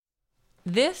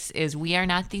This is We Are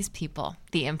Not These People,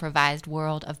 the improvised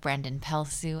world of Brendan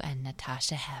Pelsu and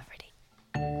Natasha Haverty.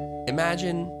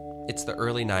 Imagine it's the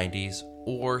early 90s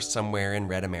or somewhere in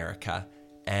Red America,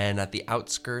 and at the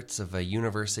outskirts of a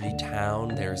university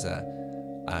town, there's a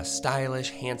stylish,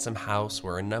 handsome house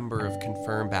where a number of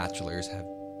confirmed bachelors have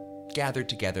gathered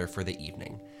together for the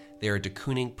evening. There are de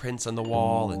Kooning prints on the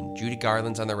wall and Judy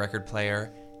Garland's on the record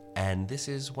player, and this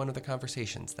is one of the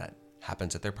conversations that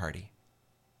happens at their party.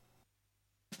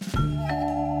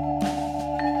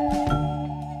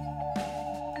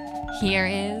 Here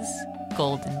is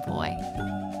Golden Boy.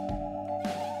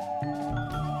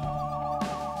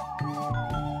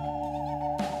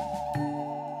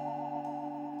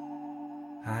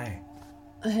 Hi.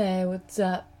 Hey, what's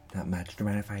up? Not much. Do you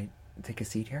mind if I take a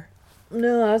seat here?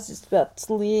 No, I was just about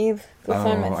to leave. Go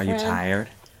find my are friend. you tired?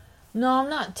 No, I'm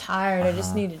not tired. I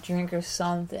just need a drink or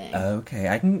something. Okay,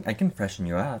 I can freshen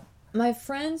you up. My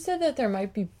friend said that there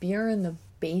might be beer in the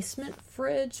basement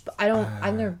fridge, but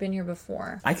I've never been here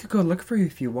before. I could go look for you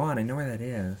if you want. I know where that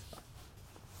is.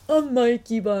 I'm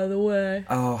Mikey, by the way.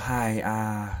 Oh,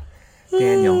 hi.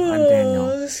 Daniel. I'm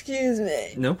Daniel. Excuse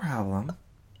me. No problem.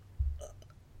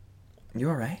 You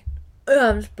alright? Yeah,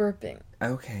 I'm just burping.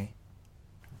 Okay.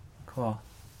 Cool.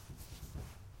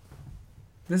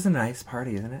 This is a nice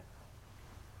party, isn't it?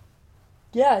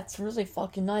 Yeah, it's really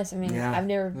fucking nice. I mean, Yeah. I've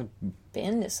never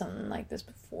been to something like this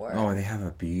before. Oh, they have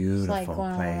a beautiful It's like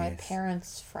going to one of my place.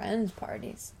 parents' friends'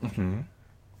 parties. Mm-hmm.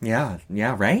 Yeah,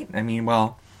 right? I mean,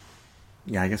 well,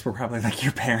 yeah, I guess we're probably like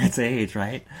your parents' age,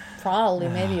 right? Probably,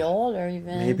 maybe older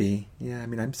even. Maybe. Yeah, I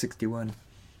mean, I'm 61.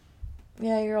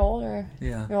 Yeah, you're older.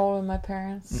 Yeah. You're older than my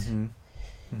parents. Mm-hmm.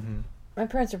 Mm-hmm. My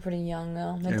parents are pretty young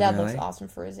though. My Oh, dad really? looks awesome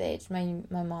for his age. My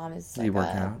mom is Do like you work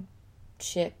a out?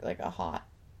 chick, like a hot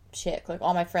chick. Like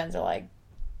all my friends are like,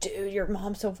 dude, your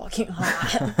mom's so fucking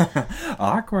hot.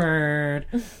 Awkward.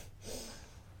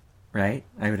 Right?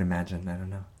 I would imagine. I don't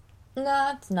know.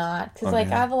 No, it's not. Because Oh, like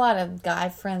yeah. I have a lot of guy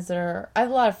friends that are. I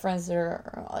have a lot of friends that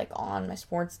are like on my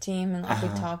sports team, and like we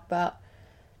talk about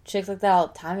chicks like that all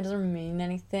the time. It doesn't mean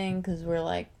anything because we're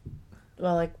like,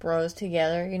 well, like bros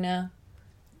together, you know.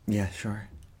 Yeah, sure.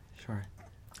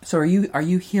 So are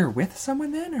you here with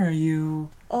someone then, or are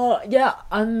you? Oh yeah,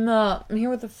 I'm here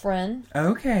with a friend.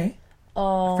 Okay.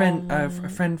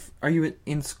 Friend. Are you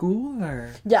in school or?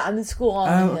 Yeah, I'm in school on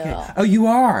Oh, the okay. hill. Oh, you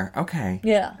are. Okay.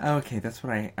 Yeah. Okay, that's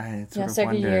what I sort Yeah, of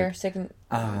second wondered. year, second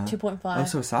 2.5. Oh,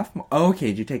 so sophomore. Oh, okay.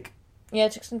 Did you take? Yeah, I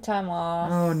took some time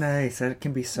off. Oh, nice. That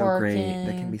can be so great. That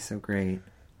Working. can be so great.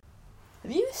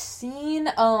 Have you seen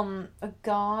a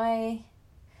guy?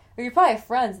 Or you're probably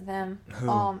friends with him.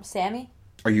 Who? Sammy.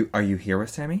 Are you here with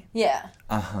Sammy? Yeah.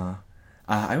 Uh-huh.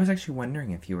 I was actually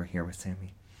wondering if you were here with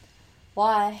Sammy.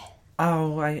 Why?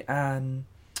 Oh,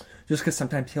 just because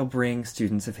sometimes he'll bring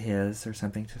students of his or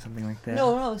something to something like that.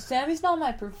 No, Sammy's not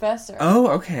my professor. Oh,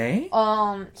 okay.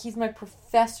 He's my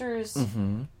professor's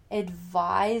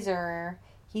advisor.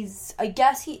 I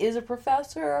guess he is a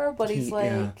professor, but he's like...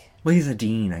 Yeah. Well, he's a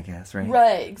dean, I guess, right?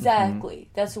 Right, exactly.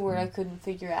 That's the word I couldn't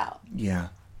figure out. Yeah.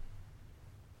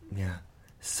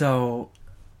 So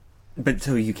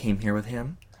you came here with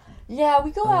him? Yeah,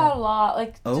 we go out a lot,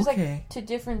 like, just, Okay. like, to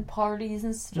different parties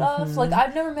and stuff. Like,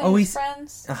 I've never met Oh, his he's-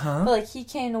 friends, Uh-huh. but, like, he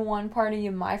came to one party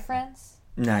of my friends,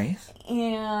 Nice.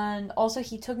 and also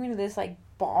he took me to this, like,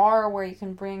 bar where you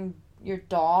can bring your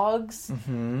dogs.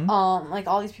 Mm-hmm. Like,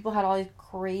 all these people had all these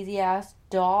crazy-ass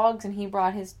dogs, and he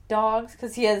brought his dogs,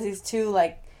 because he has these two,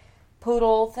 like,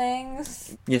 poodle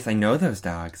things. Yes, I know those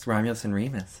dogs, Romulus and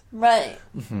Remus. Right.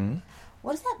 Mm-hmm.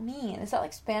 What does that mean? Is that,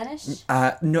 like, Spanish?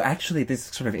 No, actually, this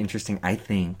is sort of interesting, I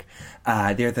think.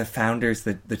 They're the founders,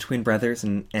 the twin brothers,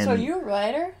 and... So you're a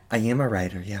writer? I am a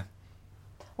writer, yeah.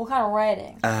 What kind of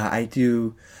writing? I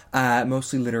do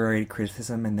mostly literary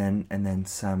criticism and then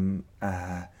some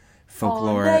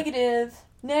folklore. Oh,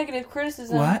 negative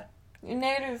criticism. What?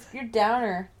 You're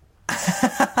downer.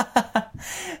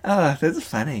 Oh, that's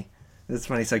funny. That's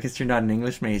funny. So I guess you're not an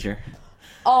English major.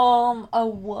 I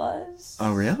was.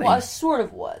 Oh, really? Well, I sort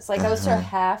of was. Like, I was sort of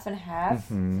half and half.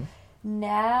 Mm-hmm.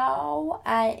 Now,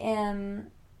 I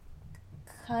am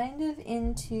kind of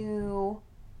into,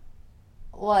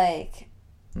 like...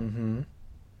 Mm-hmm.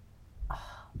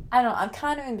 I don't know. I'm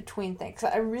kind of in between things.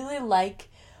 I really like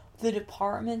the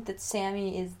department that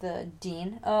Sammy is the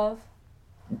dean of.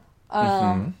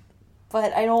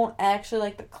 But I don't actually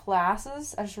like the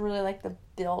classes. I just really like the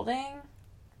building.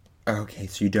 Okay,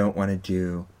 so you don't want to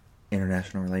do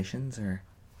international relations, or?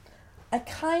 I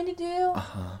kind of do.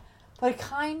 Uh-huh. But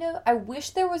I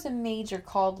wish there was a major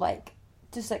called, like,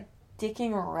 just, like,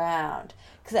 dicking around.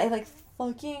 Because I, like,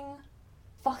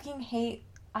 fucking hate,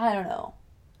 I don't know.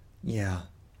 Yeah.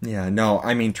 Yeah, no,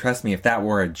 I mean, trust me, if that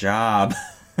were a job,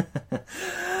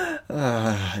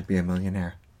 I'd be a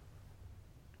millionaire.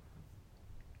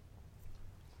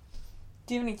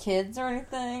 Do you have any kids or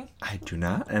anything? I do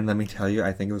not, and let me tell you,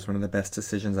 I think it was one of the best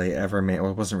decisions I ever made.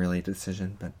 Well, it wasn't really a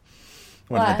decision, but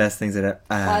one of the best things that...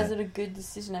 Why is it a good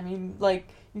decision? I mean, like,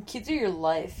 your kids are your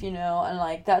life, you know? And,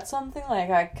 like, that's something,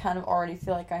 like, I kind of already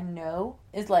feel like I know.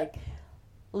 Is, like,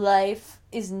 life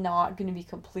is not going to be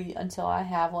complete until I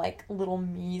have, like, little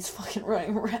me's fucking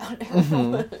running around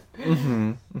everywhere.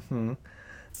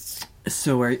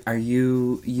 So are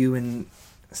you and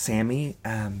Sammy,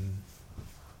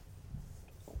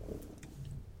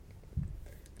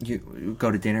 you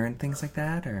go to dinner and things like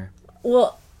that, or?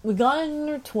 Well, we got to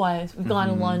dinner twice, we got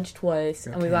to lunch twice,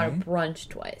 and we got to Okay. brunch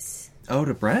twice. Oh,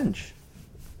 to brunch.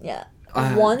 Yeah.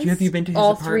 Once, have you been to his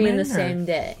all apartment? 3 in the or? same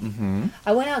day. Mm-hmm.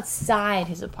 I went outside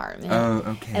his apartment. Oh,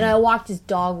 okay. And I walked his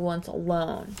dog once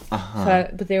alone. Uh-huh.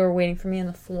 But they were waiting for me in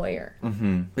the foyer.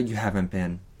 Mm-hmm. But you haven't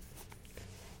been.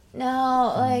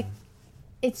 No, like,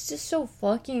 it's just so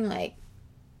fucking, like,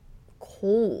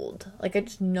 cold. Like, I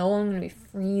just know I'm going to be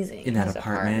freezing. In that his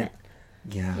apartment?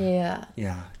 Yeah. Yeah.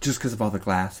 Yeah. Just because of all the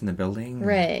glass in the building?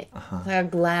 Right. Uh-huh. It's like a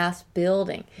glass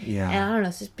building. Yeah. And I don't know,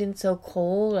 it's just been so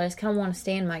cold. I just kind of want to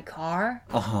stay in my car.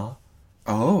 Uh-huh.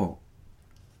 Oh.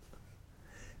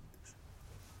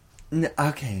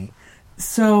 Okay.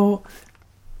 So...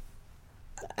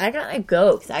 I gotta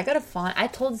go, because I gotta find... I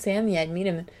told Sammy I'd meet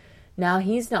him, and now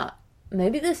he's not...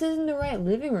 Maybe this isn't the right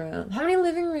living room. How many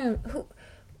living rooms... Who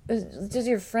does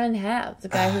your friend have? The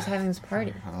guy who's having this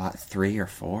party? A lot, 3 or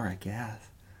 4, I guess.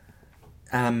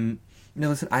 No,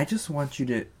 listen, I just want you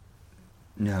to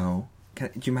know... do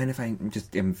you mind if I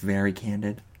just am very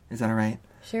candid? Is that all right?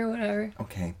 Sure, whatever.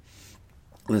 Okay.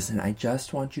 Listen, I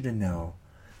just want you to know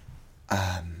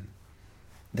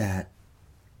that,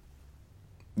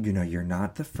 you know, you're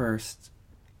not the first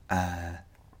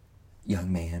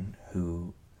young man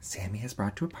who Sammy has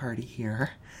brought to a party here.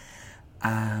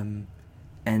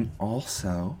 And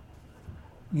also,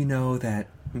 you know that,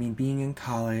 I mean, being in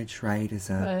college, right, is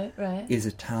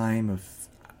a time of,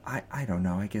 I don't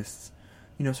know, I guess,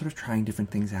 you know, sort of trying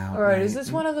different things out. Alright, right? is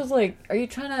this one of those, like, are you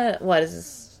trying to... What is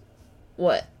this?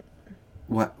 What?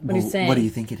 What are you saying? What do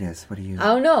you think it is? What do you... I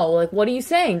don't know. Like, what are you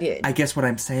saying, dude? I guess what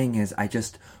I'm saying is I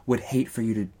just would hate for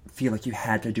you to feel like you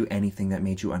had to do anything that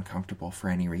made you uncomfortable for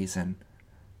any reason.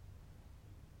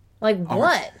 Like,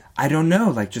 what? I don't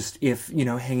know. Like, just if, you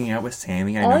know, hanging out with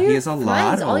Sammy, I know he is a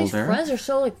lot older. All these friends are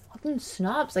so, like, fucking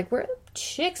snobs. Like, where are the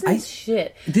chicks and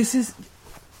shit? This is...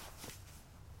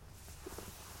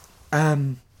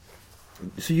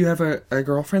 So you have a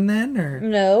girlfriend then, or?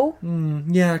 No.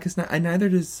 Yeah, because neither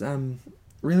does,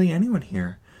 really anyone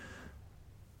here.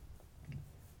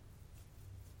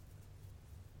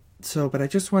 So, but I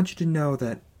just want you to know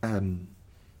that, you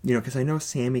know, because I know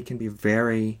Sammy can be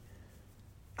very,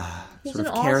 He's sort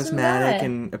of an awesome charismatic guy.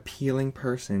 and appealing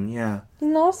person, yeah.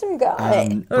 An awesome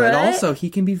guy. But Alright? also, he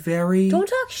can be very... Don't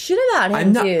talk shit about him,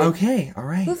 I'm not... dude. Okay, all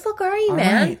right. Who the fuck are you, All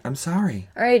man? right, I'm sorry.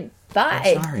 Alright,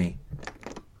 bye. I'm sorry.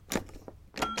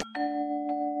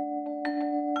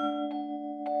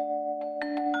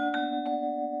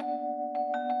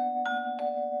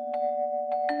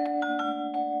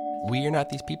 We Are Not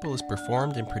These People is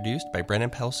performed and produced by Brennan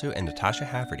Pelsu and Natasha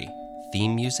Haverty.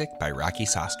 Theme music by Rocky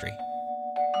Sastry.